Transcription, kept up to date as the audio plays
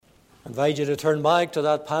I invite you to turn back to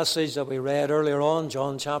that passage that we read earlier on,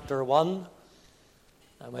 John chapter 1.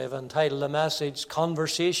 And we have entitled the message,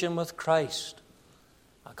 Conversation with Christ.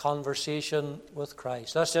 A conversation with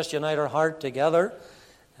Christ. Let's just unite our heart together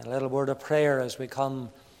in a little word of prayer as we come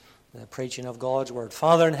to the preaching of God's word.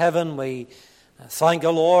 Father in heaven, we thank you,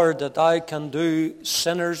 Lord, that thou can do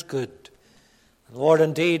sinners good. And Lord,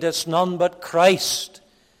 indeed, it's none but Christ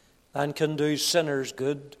that can do sinners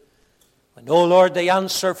good. I know, Lord, the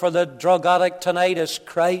answer for the drug addict tonight is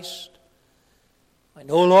Christ. I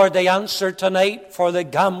know, Lord, the answer tonight for the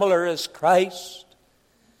gambler is Christ.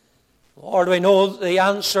 Lord, we know the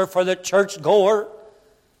answer for the churchgoer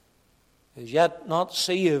who's yet not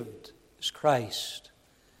saved is Christ.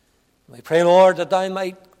 We pray, Lord, that thou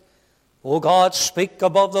might, O God, speak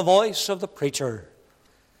above the voice of the preacher.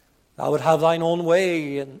 Thou would have thine own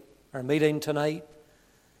way in our meeting tonight.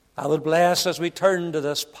 I would bless as we turn to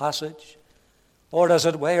this passage. Lord, as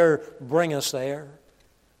it were, bring us there.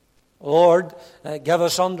 Lord, give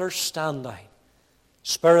us understanding.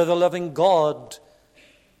 Spirit of the living God,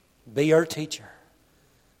 be our teacher.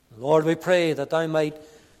 Lord, we pray that thou might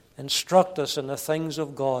instruct us in the things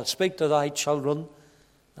of God. Speak to thy children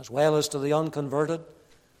as well as to the unconverted.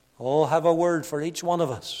 Oh, have a word for each one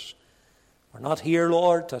of us. We're not here,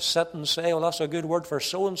 Lord, to sit and say, well, that's a good word for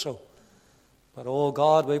so-and-so. But, oh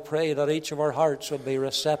God, we pray that each of our hearts would be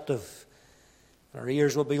receptive. Our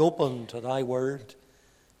ears will be open to thy word.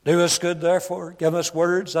 Do us good, therefore. Give us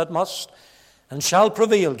words that must and shall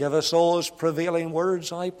prevail. Give us those prevailing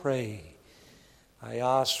words, I pray. I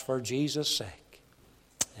ask for Jesus' sake.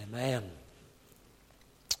 Amen.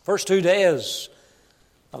 First 2 days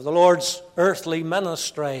of the Lord's earthly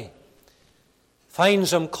ministry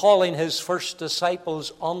finds him calling his first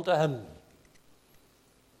disciples unto him.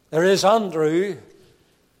 There is Andrew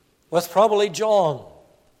with probably John.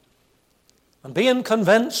 And being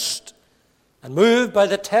convinced and moved by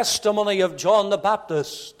the testimony of John the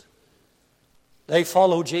Baptist, they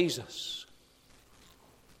follow Jesus.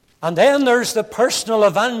 And then there's the personal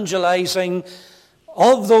evangelizing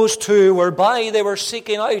of those two, whereby they were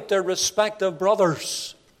seeking out their respective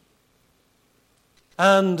brothers.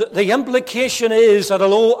 And the implication is that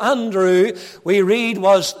although Andrew, we read,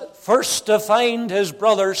 was first to find his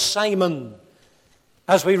brother Simon,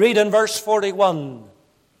 as we read in verse 41,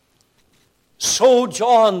 so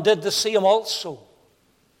John did the same also.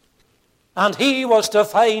 And he was to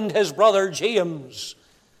find his brother James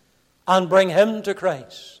and bring him to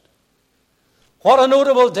Christ. What a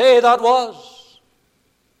notable day that was.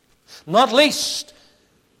 Not least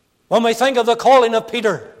when we think of the calling of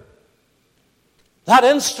Peter. That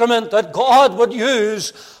instrument that God would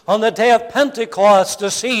use on the day of Pentecost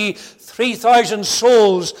to see 3,000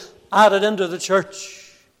 souls added into the church.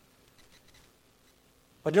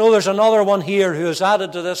 But you know, there's another one here who is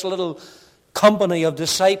added to this little company of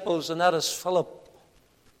disciples, and that is Philip.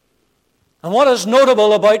 And what is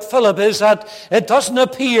notable about Philip is that it doesn't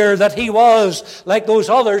appear that he was like those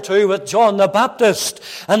other two with John the Baptist,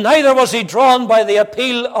 and neither was he drawn by the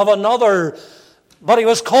appeal of another, but he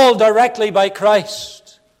was called directly by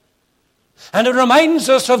Christ. And it reminds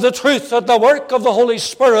us of the truth that the work of the Holy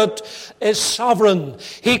Spirit is sovereign.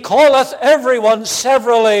 He calleth everyone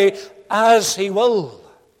severally as he will.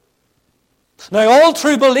 Now, all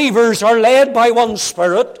true believers are led by one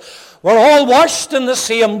Spirit. We're all washed in the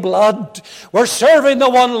same blood. We're serving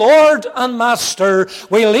the one Lord and Master.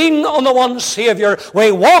 We lean on the one Savior.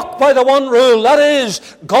 We walk by the one rule, that is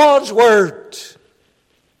God's Word.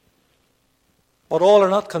 But all are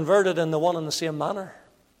not converted in the one and the same manner.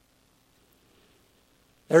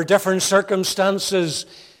 There are different circumstances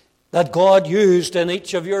that God used in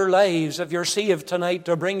each of your lives, if you're saved tonight,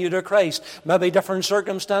 to bring you to Christ. Maybe different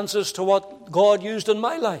circumstances to what God used in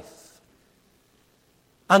my life.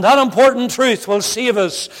 And that important truth will save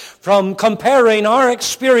us from comparing our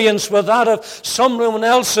experience with that of someone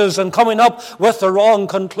else's and coming up with the wrong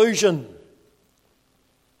conclusion.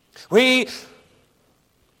 We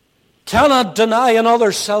cannot deny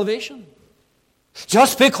another's salvation.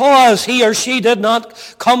 Just because he or she did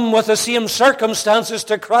not come with the same circumstances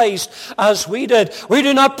to Christ as we did. We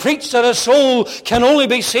do not preach that a soul can only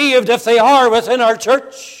be saved if they are within our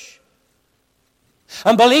church.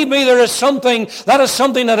 And believe me, that is something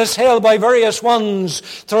that is held by various ones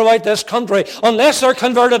throughout this country. Unless they're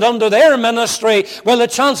converted under their ministry, well, the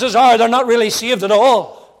chances are they're not really saved at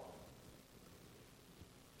all.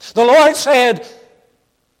 The Lord said,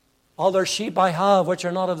 other sheep I have which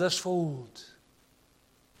are not of this fold,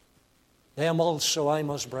 them also I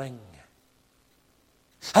must bring.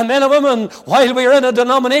 And men and women, while we are in a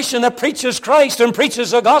denomination that preaches Christ and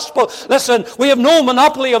preaches the gospel, listen, we have no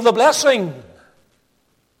monopoly of the blessing.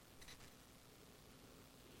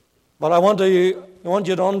 But I want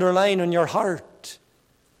you to underline in your heart,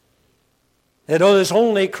 it is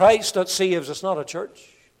only Christ that saves. It's not a church.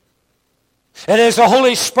 It is the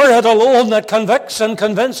Holy Spirit alone that convicts and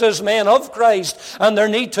convinces men of Christ and their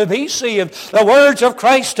need to be saved. The words of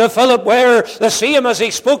Christ to Philip were the same as he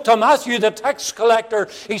spoke to Matthew, the tax collector.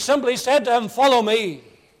 He simply said to him, "Follow me."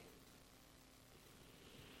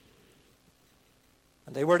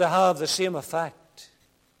 And they were to have the same effect.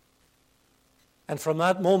 And from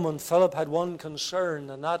that moment, Philip had one concern,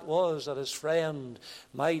 and that was that his friend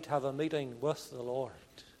might have a meeting with the Lord.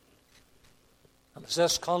 And it's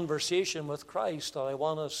this conversation with Christ that I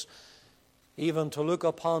want us even to look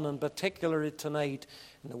upon, in particular tonight,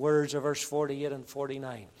 in the words of verse 48 and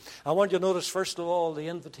 49. I want you to notice, first of all, the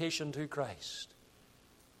invitation to Christ.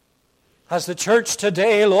 Has the church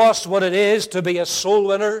today lost what it is to be a soul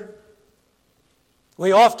winner?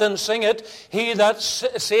 We often sing it, he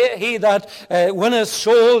that winneth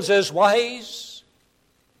souls is wise.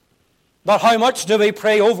 But how much do we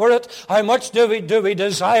pray over it? How much do we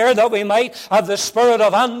desire that we might have the spirit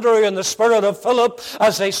of Andrew and the spirit of Philip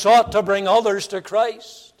as they sought to bring others to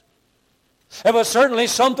Christ? It was certainly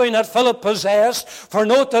something that Philip possessed, for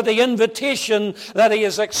note that the invitation that he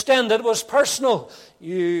has extended was personal.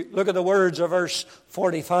 You look at the words of verse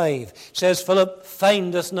 45. It says, Philip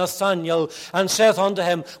findeth Nathanael, and saith unto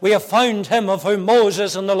him, We have found him of whom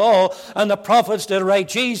Moses and the law and the prophets did write,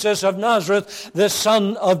 Jesus of Nazareth, the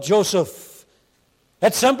son of Joseph.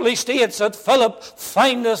 It simply states that Philip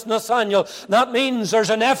findeth Nathanael. That means there's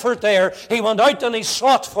an effort there. He went out and he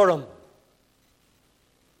sought for him.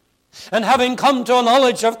 And having come to a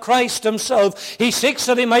knowledge of Christ himself, he seeks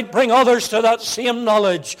that he might bring others to that same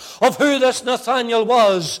knowledge of who this Nathanael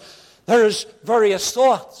was. There's various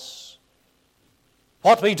thoughts.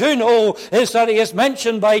 What we do know is that he is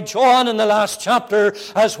mentioned by John in the last chapter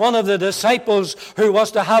as one of the disciples who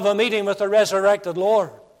was to have a meeting with the resurrected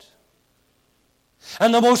Lord.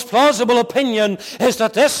 And the most plausible opinion is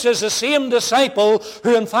that this is the same disciple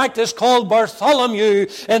who in fact is called Bartholomew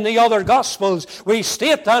in the other Gospels. We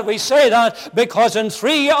say that because in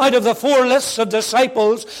 3 out of the 4 lists of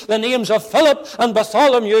disciples, the names of Philip and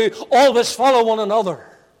Bartholomew always follow one another.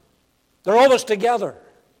 They're always together.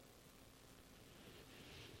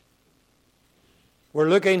 We're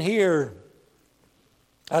looking here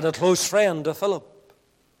at a close friend of Philip.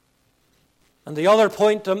 And the other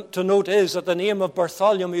point to note is that the name of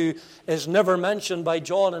Bartholomew is never mentioned by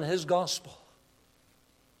John in his Gospel.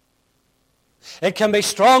 It can be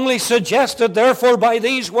strongly suggested, therefore, by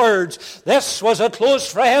these words. This was a close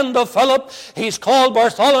friend of Philip. He's called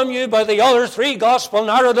Bartholomew by the other 3 Gospel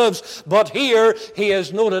narratives, but here he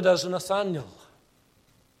is noted as Nathanael.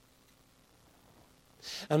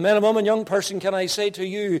 And men and women, young person, can I say to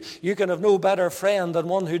you, you can have no better friend than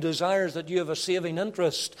one who desires that you have a saving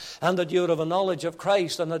interest and that you would have a knowledge of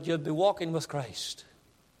Christ and that you'd be walking with Christ.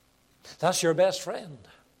 That's your best friend.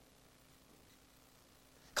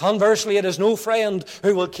 Conversely, it is no friend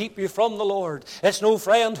who will keep you from the Lord. It's no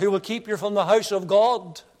friend who will keep you from the house of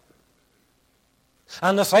God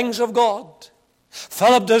and the things of God.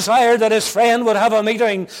 Philip desired that his friend would have a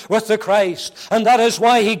meeting with the Christ, and that is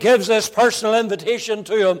why he gives this personal invitation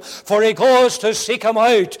to him, for he goes to seek him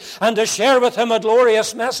out and to share with him a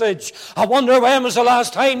glorious message. I wonder when was the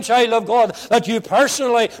last time, child of God, that you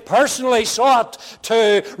personally sought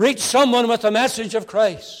to reach someone with the message of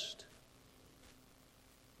Christ.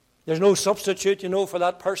 There's no substitute, for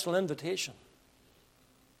that personal invitation.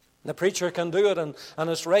 The preacher can do it, and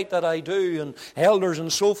it's right that I do, and elders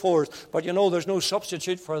and so forth. But there's no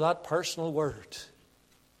substitute for that personal word.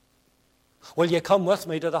 Will you come with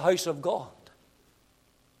me to the house of God?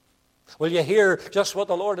 Will you hear just what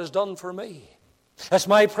the Lord has done for me? It's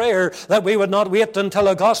my prayer that we would not wait until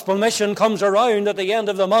a gospel mission comes around at the end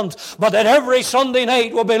of the month, but that every Sunday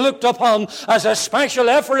night will be looked upon as a special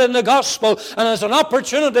effort in the gospel and as an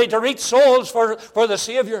opportunity to reach souls for the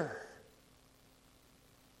Savior.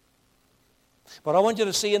 But I want you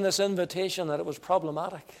to see in this invitation that it was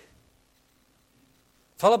problematic.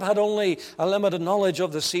 Philip had only a limited knowledge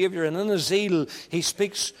of the Savior, and in his zeal he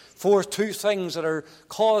speaks forth 2 things that are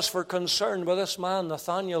cause for concern where this man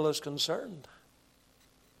Nathanael is concerned.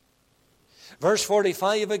 Verse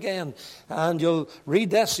 45 again, and you'll read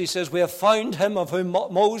this. He says, We have found him of whom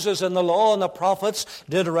Moses and the law and the prophets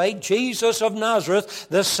did write, Jesus of Nazareth,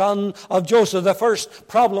 the son of Joseph. The first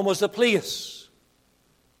problem was the place.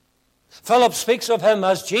 Philip speaks of him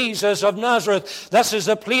as Jesus of Nazareth. This is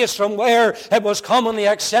the place from where it was commonly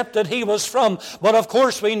accepted he was from. But of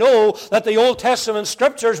course we know that the Old Testament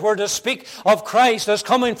scriptures were to speak of Christ as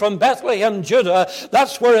coming from Bethlehem, Judah.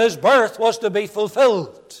 That's where his birth was to be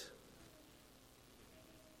fulfilled.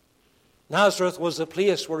 Nazareth was the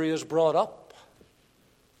place where he was brought up,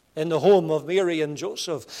 in the home of Mary and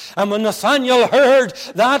Joseph. And when Nathanael heard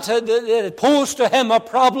that, it posed to him a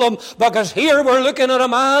problem, because here we're looking at a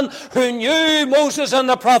man who knew Moses and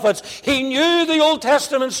the prophets. He knew the Old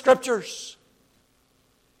Testament scriptures.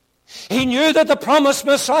 He knew that the promised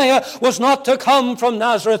Messiah was not to come from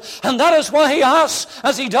Nazareth. And that is why he asks,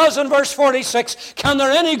 as he does in verse 46, can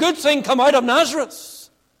there any good thing come out of Nazareth?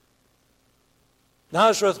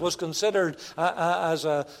 Nazareth was considered as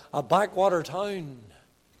a backwater town.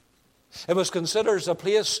 It was considered as a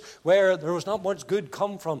place where there was not much good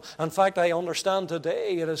come from. In fact, I understand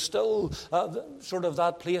today it is still sort of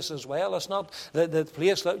that place as well. It's not the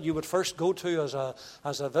place that you would first go to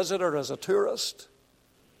as a visitor, as a tourist.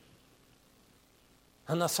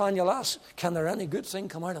 And Nathanael asks, can there any good thing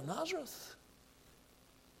come out of Nazareth?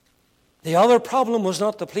 The other problem was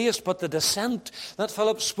not the place, but the descent that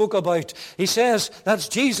Philip spoke about. He says, that's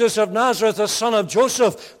Jesus of Nazareth, the son of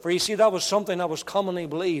Joseph. For you see, that was something that was commonly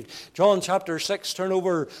believed. John chapter 6, turn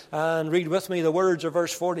over and read with me the words of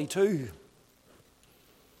verse 42.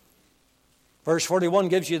 Verse 41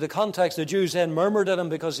 gives you the context. The Jews then murmured at him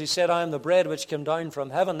because he said, I am the bread which came down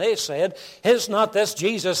from heaven. They said, is not this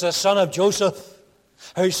Jesus, the son of Joseph,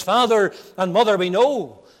 whose father and mother we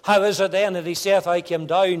know? How is it then that he saith, I came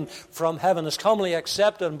down from heaven? Is commonly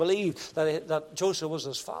accepted and believed that Joseph was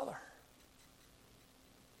his father.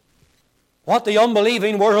 What the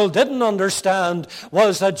unbelieving world didn't understand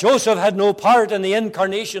was that Joseph had no part in the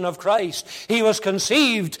incarnation of Christ. He was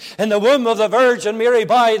conceived in the womb of the Virgin Mary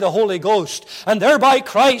by the Holy Ghost, and thereby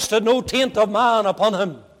Christ had no taint of man upon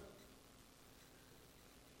him.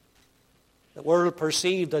 The world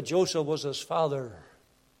perceived that Joseph was his father.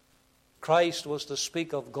 Christ was to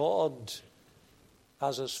speak of God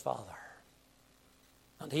as his Father.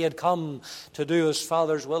 And he had come to do his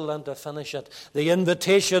Father's will and to finish it. The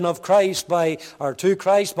invitation of to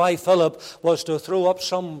Christ by Philip was to throw up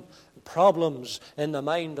some problems in the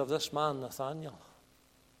mind of this man, Nathanael.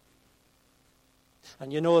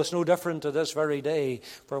 And you know it's no different to this very day.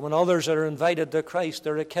 For when others are invited to Christ,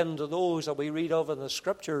 they're akin to those that we read of in the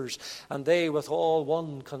Scriptures. And they, with all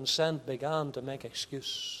one consent, began to make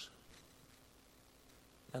excuse.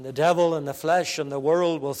 And the devil and the flesh and the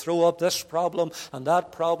world will throw up this problem and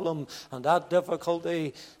that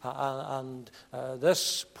difficulty and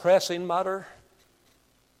this pressing matter.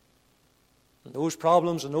 And those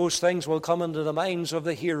problems and those things will come into the minds of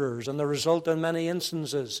the hearers, and the result in many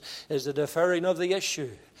instances is the deferring of the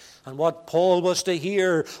issue. And what Paul was to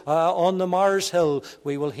hear on the Mars Hill,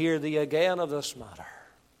 we will hear the again of this matter.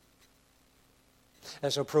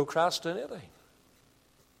 It's a procrastinating.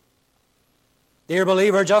 Dear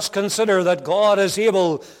believer, just consider that God is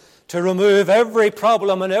able to remove every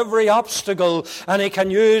problem and every obstacle, and he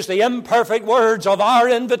can use the imperfect words of our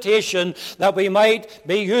invitation that we might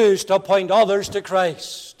be used to point others to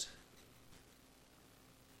Christ.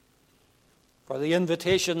 For the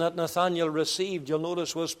invitation that Nathanael received, you'll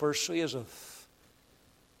notice, was persuasive.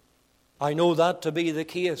 I know that to be the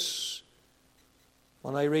case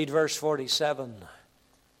when I read verse 47.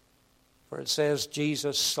 Where it says,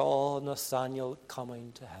 Jesus saw Nathanael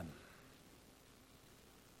coming to him.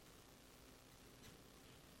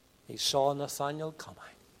 He saw Nathanael coming.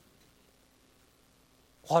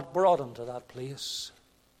 What brought him to that place?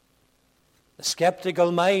 The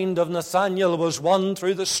skeptical mind of Nathanael was won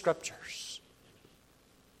through the Scriptures.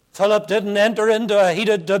 Philip didn't enter into a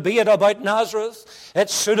heated debate about Nazareth,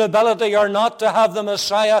 its suitability or not to have the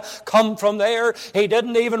Messiah come from there. He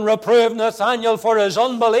didn't even reprove Nathanael for his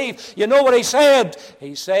unbelief. You know what he said?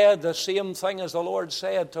 He said the same thing as the Lord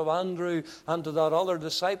said to Andrew and to that other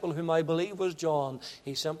disciple whom I believe was John.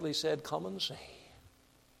 He simply said, come and see.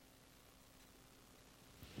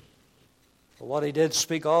 But what he did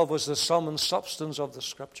speak of was the sum and substance of the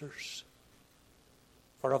Scriptures.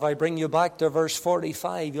 For if I bring you back to verse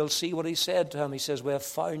 45, you'll see what he said to him. He says, we have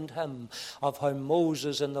found him of whom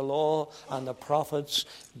Moses in the law and the prophets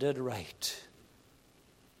did write.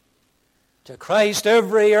 To Christ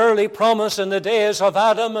every early promise in the days of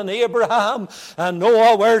Adam and Abraham and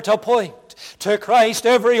Noah were to point. To Christ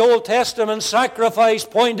every Old Testament sacrifice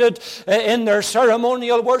pointed in their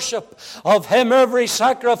ceremonial worship. Of him every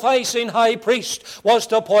sacrificing high priest was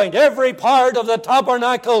to point. Every part of the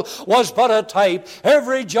tabernacle was but a type.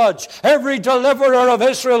 Every judge, every deliverer of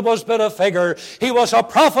Israel was but a figure. He was a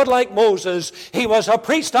prophet like Moses. He was a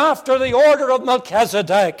priest after the order of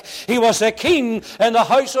Melchizedek. He was a king in the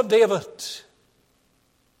house of David.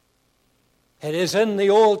 It is in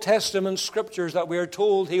the Old Testament scriptures that we are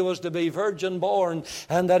told he was to be virgin born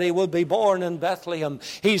and that he would be born in Bethlehem.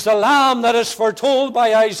 He's the lamb that is foretold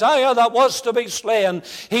by Isaiah that was to be slain.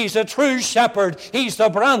 He's the true shepherd. He's the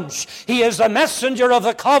branch. He is the messenger of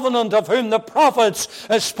the covenant of whom the prophets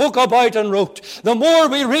spoke about and wrote. The more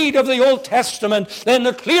we read of the Old Testament, then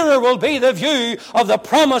the clearer will be the view of the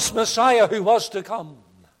promised Messiah who was to come.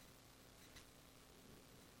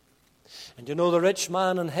 And you know, the rich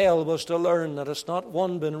man in hell was to learn that it's not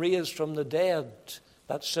one been raised from the dead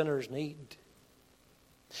that sinners need.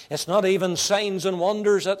 It's not even signs and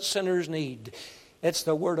wonders that sinners need. It's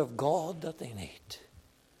the Word of God that they need.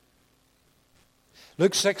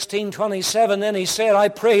 Luke 16:27, then he said, I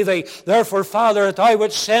pray thee, therefore, Father, that thou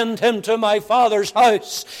would send him to my father's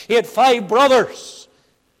house. He had 5 brothers.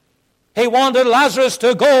 He wanted Lazarus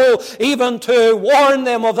to go even to warn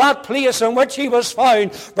them of that place in which he was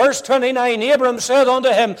found. Verse 29, Abram said unto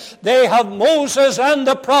him, they have Moses and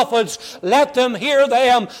the prophets. Let them hear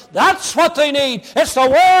them. That's what they need. It's the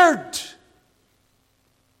Word.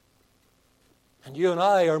 And you and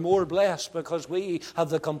I are more blessed because we have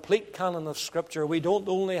the complete canon of Scripture. We don't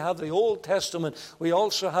only have the Old Testament, we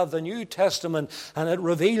also have the New Testament. And it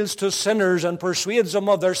reveals to sinners and persuades them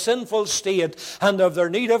of their sinful state and of their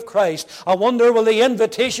need of Christ. I wonder, will the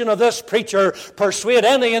invitation of this preacher persuade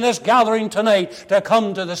any in this gathering tonight to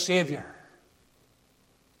come to the Savior?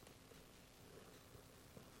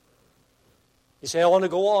 You say, I want to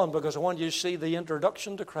go on because I want you to see the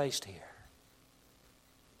introduction to Christ here.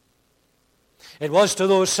 It was to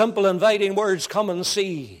those simple inviting words, come and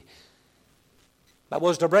see, that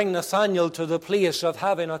was to bring Nathanael to the place of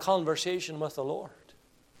having a conversation with the Lord.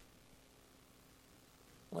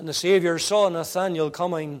 When the Savior saw Nathanael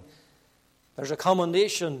coming, there's a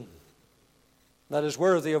commendation that is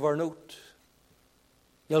worthy of our note.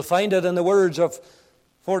 You'll find it in the words of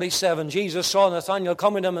 47. Jesus saw Nathanael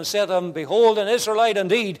coming to him and said to him, behold, an Israelite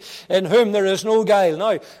indeed, in whom there is no guile.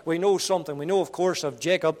 Now, we know something. We know, of course, of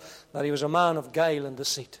Jacob, that he was a man of guile and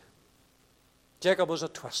deceit. Jacob was a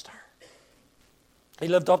twister. He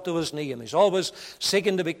lived up to his name. He's always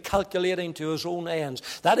seeking to be calculating to his own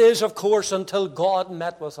ends. That is, of course, until God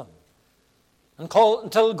met with him.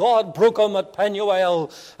 Until God broke him at Penuel,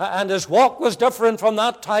 and his walk was different from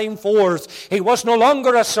that time forth. He was no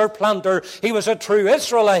longer a supplanter. He was a true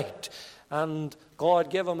Israelite. And God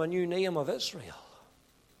gave him a new name of Israel.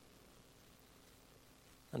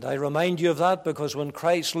 And I remind you of that because when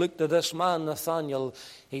Christ looked at this man, Nathanael,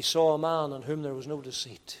 he saw a man in whom there was no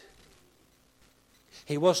deceit.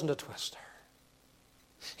 He wasn't a twister.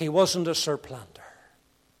 He wasn't a supplanter.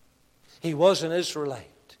 He was an Israelite.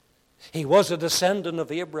 He was a descendant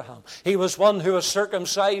of Abraham. He was one who was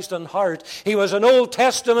circumcised in heart. He was an Old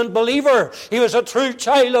Testament believer. He was a true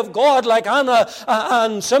child of God like Anna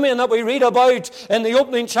and Simeon that we read about in the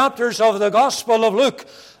opening chapters of the Gospel of Luke.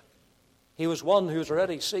 He was one who was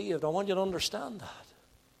already saved. I want you to understand that.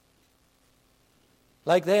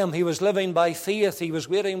 Like them, he was living by faith. He was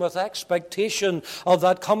waiting with expectation of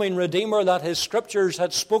that coming Redeemer that his Scriptures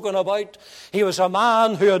had spoken about. He was a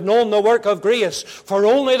man who had known the work of grace. For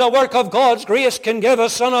only the work of God's grace can give a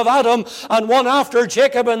son of Adam and one after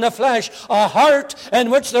Jacob in the flesh a heart in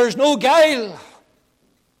which there's no guile.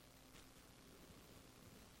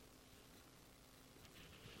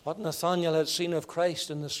 What Nathanael had seen of Christ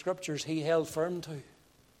in the Scriptures, he held firm to.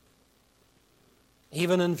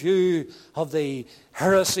 Even in view of the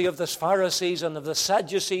heresy of the Pharisees and of the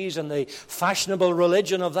Sadducees and the fashionable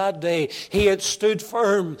religion of that day, he had stood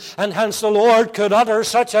firm, and hence the Lord could utter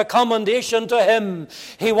such a commendation to him.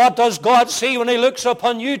 What does God see when he looks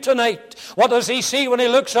upon you tonight? What does he see when he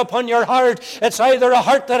looks upon your heart? It's either a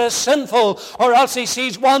heart that is sinful, or else he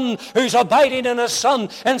sees one who's abiding in his Son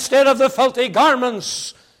instead of the filthy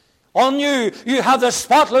garments. On you, you have the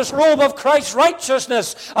spotless robe of Christ's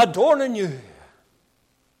righteousness adorning you.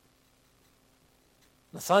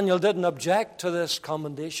 Nathanael didn't object to this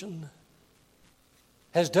commendation.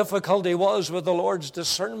 His difficulty was with the Lord's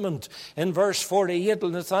discernment. In verse 48,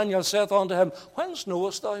 Nathanael saith unto him, whence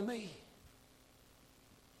knowest thou me?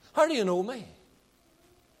 How do you know me?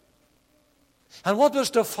 And what was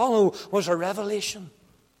to follow was a revelation.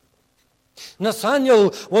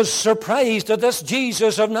 Nathanael was surprised that this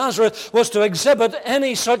Jesus of Nazareth was to exhibit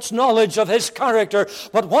any such knowledge of his character.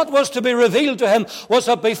 But what was to be revealed to him was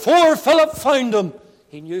that before Philip found him,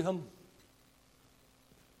 he knew him.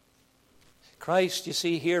 Christ, you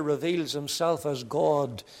see, here reveals himself as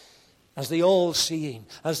God, as the all-seeing,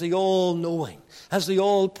 as the all-knowing, as the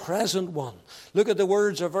all-present one. Look at the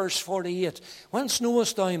words of verse 48. Whence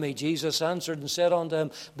knowest thou me? Jesus answered and said unto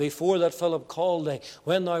him, before that Philip called thee,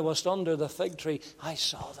 when thou wast under the fig tree, I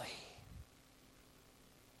saw thee.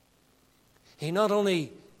 He not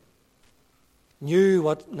only knew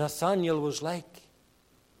what Nathanael was like,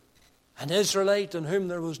 an Israelite in whom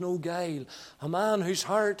there was no guile, a man whose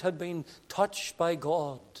heart had been touched by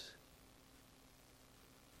God,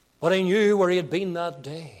 but he knew where he had been that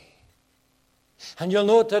day. And you'll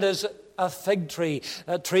note that as a fig tree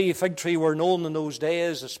were known in those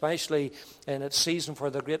days, especially in its season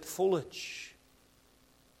for the great foliage.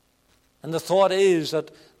 And the thought is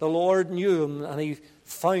that the Lord knew him and he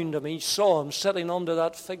found him. He saw him sitting under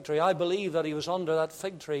that fig tree. I believe that he was under that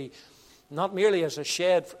fig tree not merely as a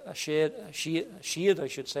shade, I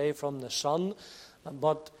should say, from the sun,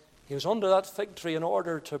 but he was under that fig tree in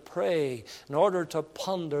order to pray, in order to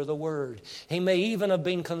ponder the Word. He may even have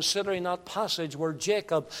been considering that passage where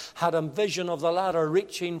Jacob had a vision of the ladder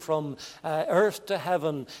reaching from earth to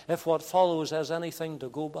heaven, if what follows has anything to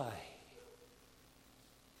go by.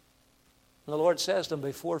 And the Lord says to him,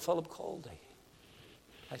 before Philip called thee,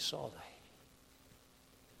 I saw thee.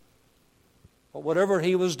 But whatever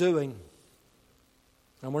he was doing,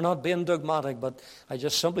 and we're not being dogmatic, but I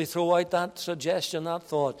just simply throw out that suggestion, that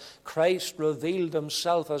thought. Christ revealed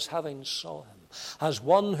himself as having saw him, as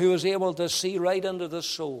one who is able to see right into the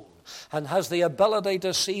soul and has the ability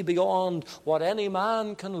to see beyond what any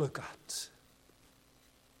man can look at.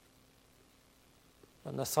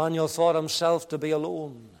 When Nathanael thought himself to be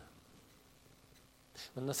alone,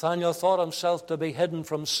 when Nathanael thought himself to be hidden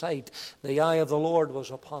from sight, the eye of the Lord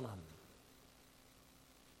was upon him.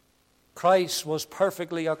 Christ was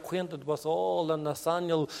perfectly acquainted with all that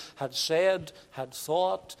Nathanael had said, had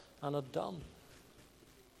thought, and had done.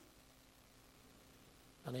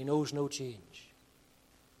 And he knows no change.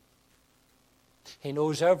 He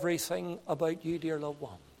knows everything about you, dear loved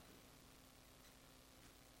one.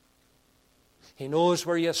 He knows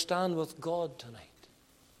where you stand with God tonight.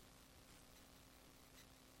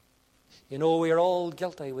 You know, we are all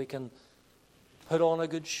guilty. We can put on a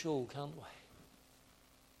good show, can't we?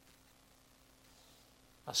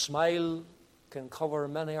 A smile can cover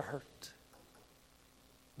many a hurt,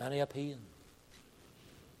 many a pain.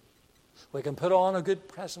 We can put on a good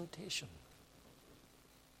presentation.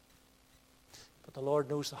 But the Lord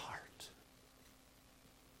knows the heart.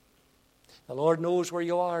 The Lord knows where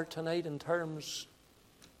you are tonight in terms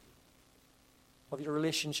of your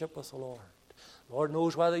relationship with the Lord. The Lord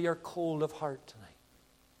knows whether you're cold of heart tonight.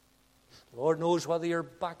 The Lord knows whether you're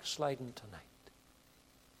backsliding tonight.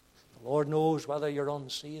 The Lord knows whether you're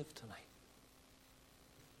unsaved tonight.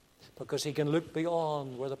 Because he can look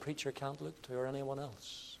beyond where the preacher can't look to or anyone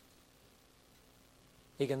else.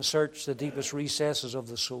 He can search the deepest recesses of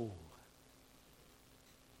the soul.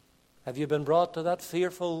 Have you been brought to that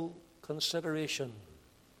fearful consideration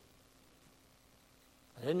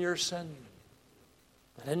that in your sin,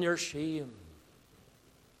 that in your shame,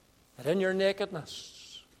 that in your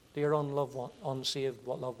nakedness, dear unloved one, unsaved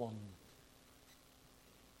loved one,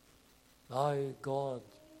 thou, God,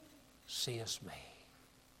 seest me.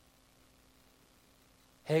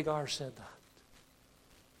 Hagar said that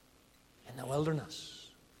in the wilderness.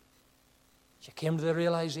 She came to the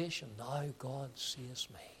realization, thou, God, seest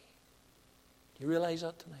me. Do you realize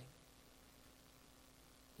that tonight?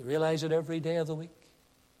 You realize it every day of the week?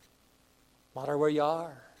 No matter where you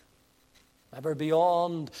are, ever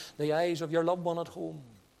beyond the eyes of your loved one at home,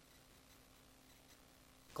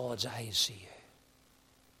 God's eyes see you.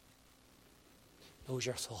 Knows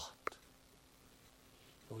your thought,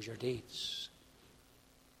 knows your deeds,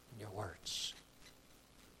 and your words.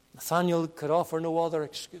 Nathanael could offer no other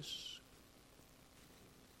excuse,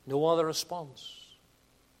 no other response,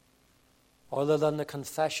 other than the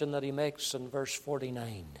confession that he makes in verse 49.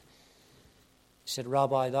 He said,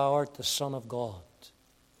 Rabbi, thou art the Son of God.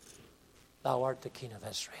 Thou art the King of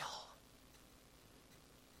Israel.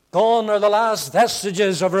 Gone are the last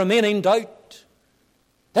vestiges of remaining doubt.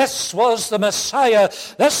 This was the Messiah.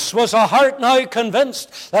 This was a heart now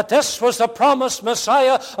convinced that this was the promised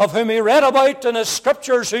Messiah of whom he read about in his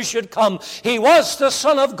scriptures who should come. He was the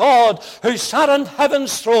Son of God who sat on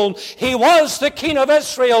heaven's throne. He was the King of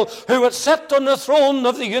Israel who would sit on the throne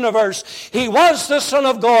of the universe. He was the Son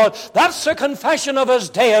of God. That's a confession of his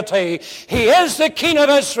deity. He is the King of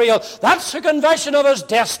Israel. That's a confession of his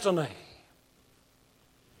destiny.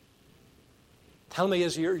 Tell me,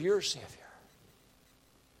 is he your Savior?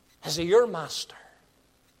 Is he your master?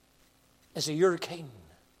 Is he your king?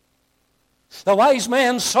 The wise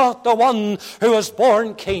men sought the one who was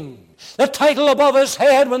born king. The title above his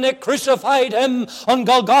head when they crucified him on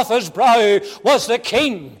Golgotha's brow was the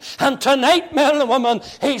King. And tonight, men and women,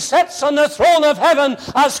 he sits on the throne of heaven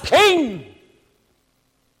as king.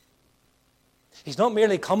 He's not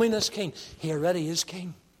merely coming as king. He already is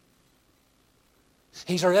king.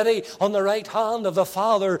 He's already on the right hand of the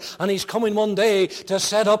Father, and he's coming one day to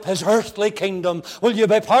set up his earthly kingdom. Will you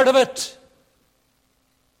be part of it?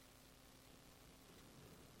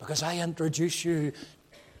 Because I introduce you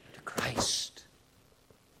to Christ.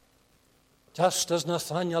 Just as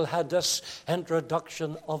Nathanael had this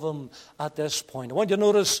introduction of him at this point. I want you to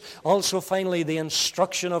notice also finally the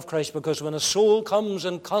instruction of Christ, because when a soul comes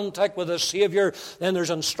in contact with a Savior, then there's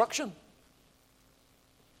instruction.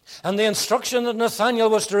 And the instruction that Nathanael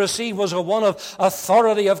was to receive was one of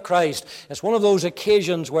authority of Christ. It's one of those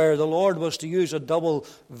occasions where the Lord was to use a double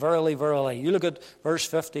verily, verily. You look at verse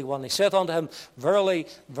 51. He saith unto him, Verily,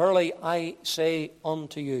 verily, I say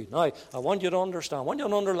unto you. Now, I want you to understand. I want you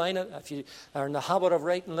to underline it. If you are in the habit of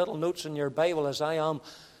writing little notes in your Bible, as I am,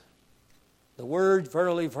 the word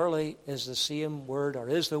verily, verily is the same word, or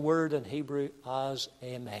is the word in Hebrew as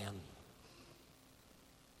amen.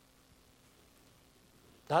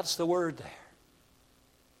 That's the word there.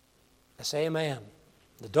 It's amen.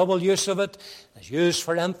 The double use of it is used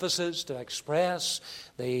for emphasis to express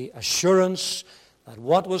the assurance that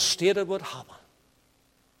what was stated would happen.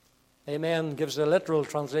 Amen gives the literal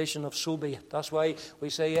translation of so be it. That's why we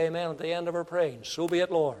say amen at the end of our praying. So be it,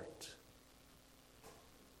 Lord.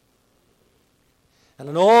 And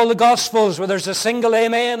in all the Gospels where there's a single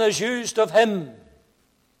amen is used of him,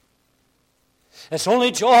 it's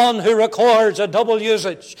only John who records a double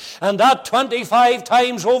usage, and that 25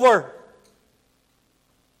 times over.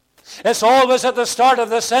 It's always at the start of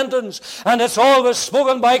the sentence, and it's always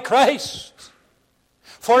spoken by Christ.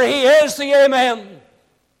 For he is the amen.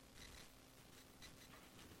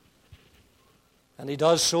 And he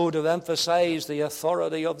does so to emphasize the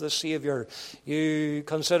authority of the Savior. You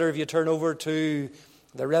consider, if you turn over to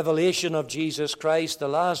the revelation of Jesus Christ, the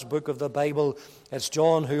last book of the Bible, it's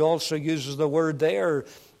John who also uses the word there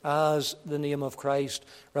as the name of Christ.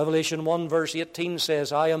 Revelation 1 verse 18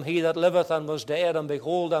 says, I am he that liveth and was dead, and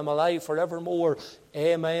behold, I am alive forevermore.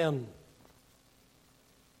 Amen.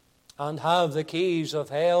 And have the keys of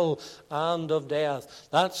hell and of death.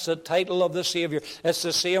 That's the title of the Savior. It's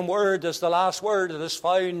the same word as the last word that is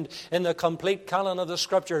found in the complete canon of the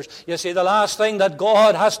Scriptures. You see, the last thing that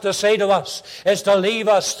God has to say to us is to leave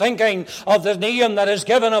us thinking of the name that is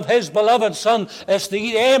given of his beloved Son. It's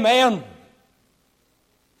the Amen.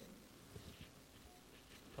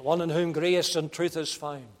 The one in whom grace and truth is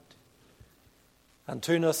found. And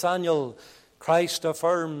to Nathanael, Christ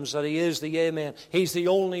affirms that he is the Amen. He's the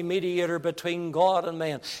only mediator between God and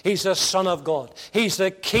man. He's the Son of God. He's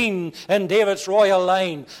the King in David's royal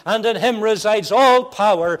line. And in him resides all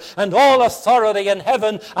power and all authority in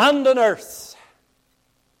heaven and on earth.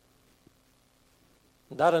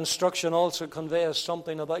 That instruction also conveys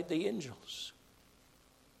something about the angels.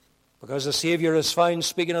 Because the Savior is found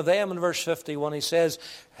speaking of them in verse 51. He says,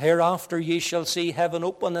 Hereafter ye shall see heaven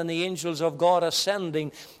open and the angels of God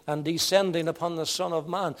ascending and descending upon the Son of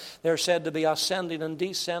Man. They're said to be ascending and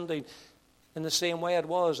descending in the same way it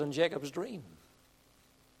was in Jacob's dream.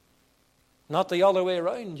 Not the other way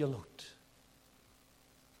around, you note.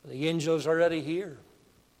 The angels are already here.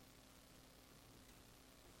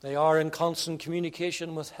 They are in constant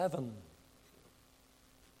communication with heaven.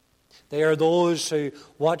 They are those who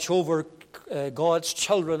watch over God's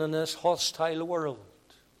children in this hostile world.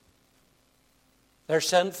 They're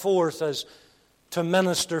sent forth as to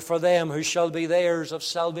minister for them who shall be theirs of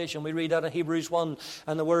salvation. We read that in Hebrews 1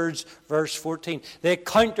 and the words, verse 14. They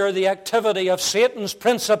counter the activity of Satan's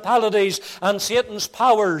principalities and Satan's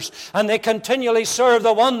powers, and they continually serve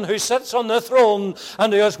the one who sits on the throne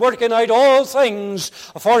and who is working out all things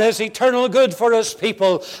for his eternal good for his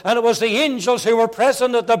people. And it was the angels who were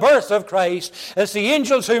present at the birth of Christ. It's the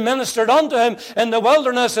angels who ministered unto him in the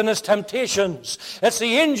wilderness in his temptations. It's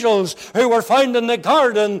the angels who were found in the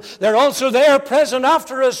garden. They're also there present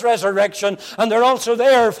after his resurrection, and they're also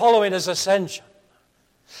there following his ascension.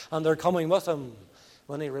 And they're coming with him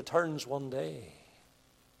when he returns one day.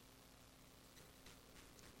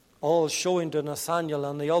 All showing to Nathanael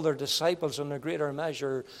and the other disciples in a greater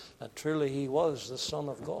measure that truly he was the Son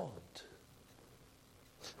of God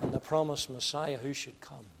and the promised Messiah who should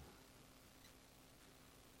come.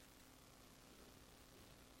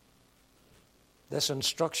 This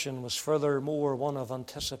instruction was furthermore one of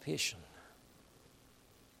anticipation.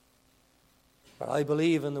 But I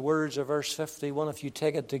believe in the words of verse 51, if you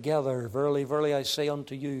take it together, Verily, verily, I say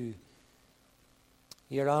unto you,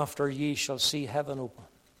 hereafter ye shall see heaven open,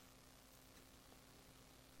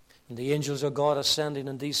 and the angels of God ascending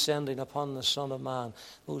and descending upon the Son of Man.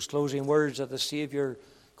 Those closing words that the Savior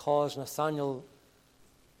caused Nathanael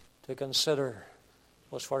to consider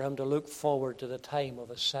was for him to look forward to the time of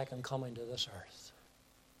his second coming to this earth.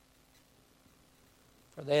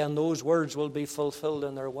 For then those words will be fulfilled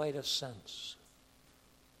in their widest sense.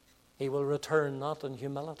 He will return not in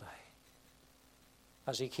humility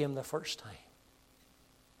as he came the first time,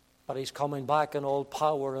 but he's coming back in all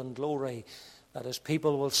power and glory, that his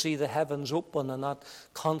people will see the heavens open and that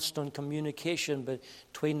constant communication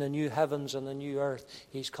between the new heavens and the new earth.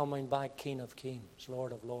 He's coming back, King of kings,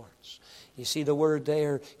 Lord of lords. You see the word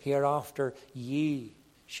there, hereafter, ye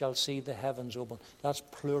shall see the heavens open. That's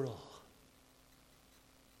plural.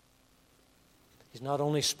 He's not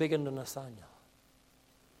only speaking to Nathanael.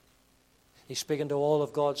 He's speaking to all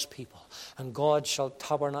of God's people. And God shall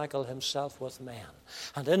tabernacle himself with men.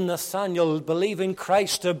 And in Nathanael, believing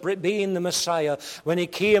Christ to being the Messiah, when he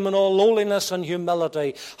came in all lowliness and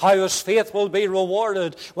humility, how his faith will be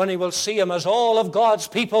rewarded when he will see him as all of God's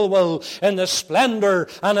people will, in the splendor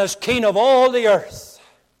and as King of all the earth.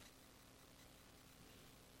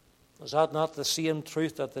 Was that not the same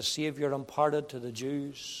truth that the Savior imparted to the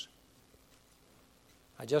Jews?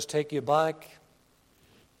 I just take you back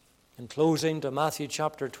in closing to Matthew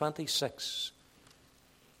chapter 26,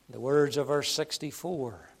 the words of verse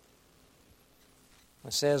 64.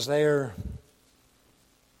 It says there,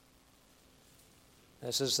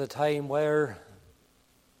 this is the time where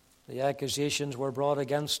the accusations were brought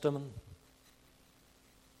against him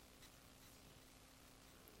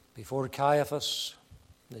before Caiaphas,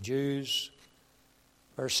 the Jews.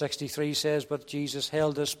 Verse 63 says, but Jesus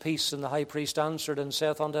held his peace, and the high priest answered and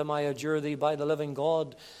saith unto him, I adjure thee by the living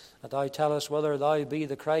God, that thou tell us whether thou be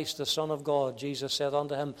the Christ, the Son of God. Jesus said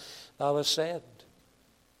unto him, thou hast said.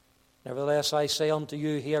 Nevertheless I say unto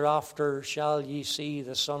you, hereafter shall ye see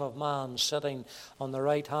the Son of Man sitting on the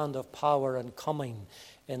right hand of power and coming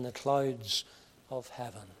in the clouds of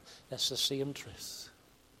heaven. It's the same truth.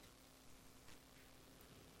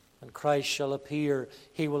 And Christ shall appear,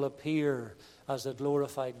 he will appear as the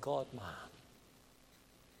glorified God-man.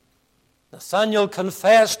 Nathanael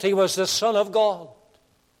confessed he was the Son of God.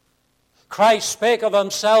 Christ spake of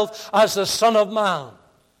himself as the Son of Man.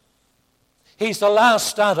 He's the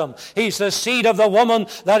last Adam. He's the seed of the woman,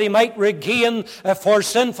 that he might regain for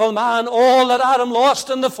sinful man all that Adam lost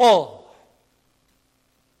in the fall.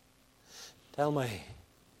 Tell me,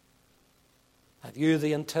 have you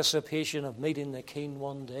the anticipation of meeting the King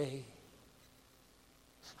one day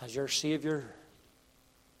as your Savior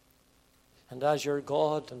and as your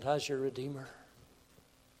God and as your Redeemer?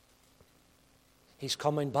 He's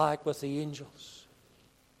coming back with the angels.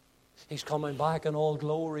 He's coming back in all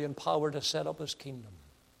glory and power to set up his kingdom.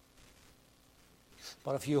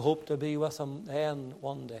 But if you hope to be with him then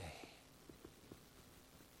one day,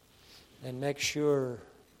 then make sure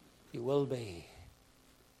you will be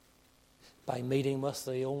by meeting with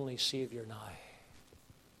the only Savior now,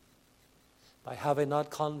 by having that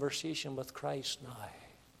conversation with Christ now,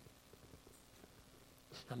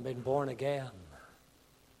 and being born again,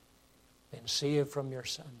 being saved from your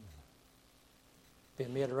sin,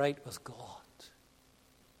 being made right with God,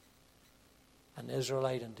 an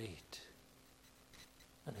Israelite indeed,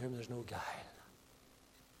 in whom there's no guile.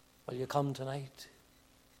 Will you come tonight?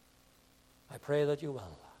 I pray that you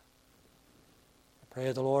will. I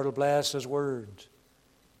pray the Lord will bless his word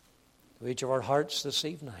to each of our hearts this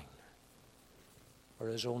evening for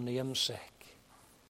his own name's sake.